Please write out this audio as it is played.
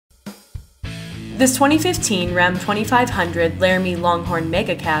This 2015 Ram 2500 Laramie Longhorn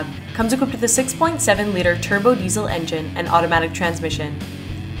Mega Cab comes equipped with a 6.7-liter turbo diesel engine and automatic transmission,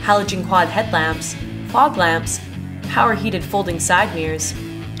 halogen quad headlamps, fog lamps, power-heated folding side mirrors,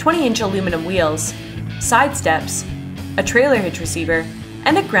 20-inch aluminum wheels, side steps, a trailer hitch receiver,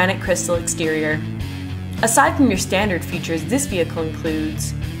 and a granite crystal exterior. Aside from your standard features, this vehicle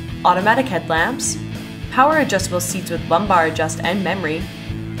includes automatic headlamps, power adjustable seats with lumbar adjust and memory,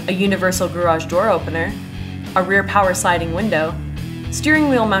 a universal garage door opener, a rear power sliding window, steering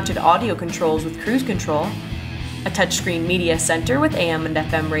wheel mounted audio controls with cruise control, a touchscreen media center with AM and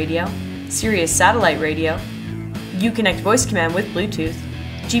FM radio, Sirius satellite radio, Uconnect voice command with Bluetooth,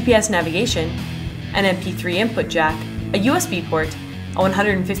 GPS navigation, an MP3 input jack, a USB port, a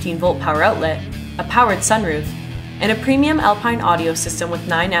 115-volt power outlet, a powered sunroof, and a premium Alpine audio system with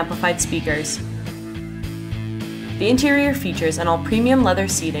 9 amplified speakers. The interior features an all-premium leather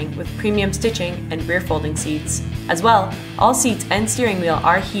seating with premium stitching and rear folding seats. As well, all seats and steering wheel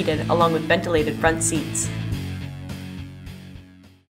are heated along with ventilated front seats.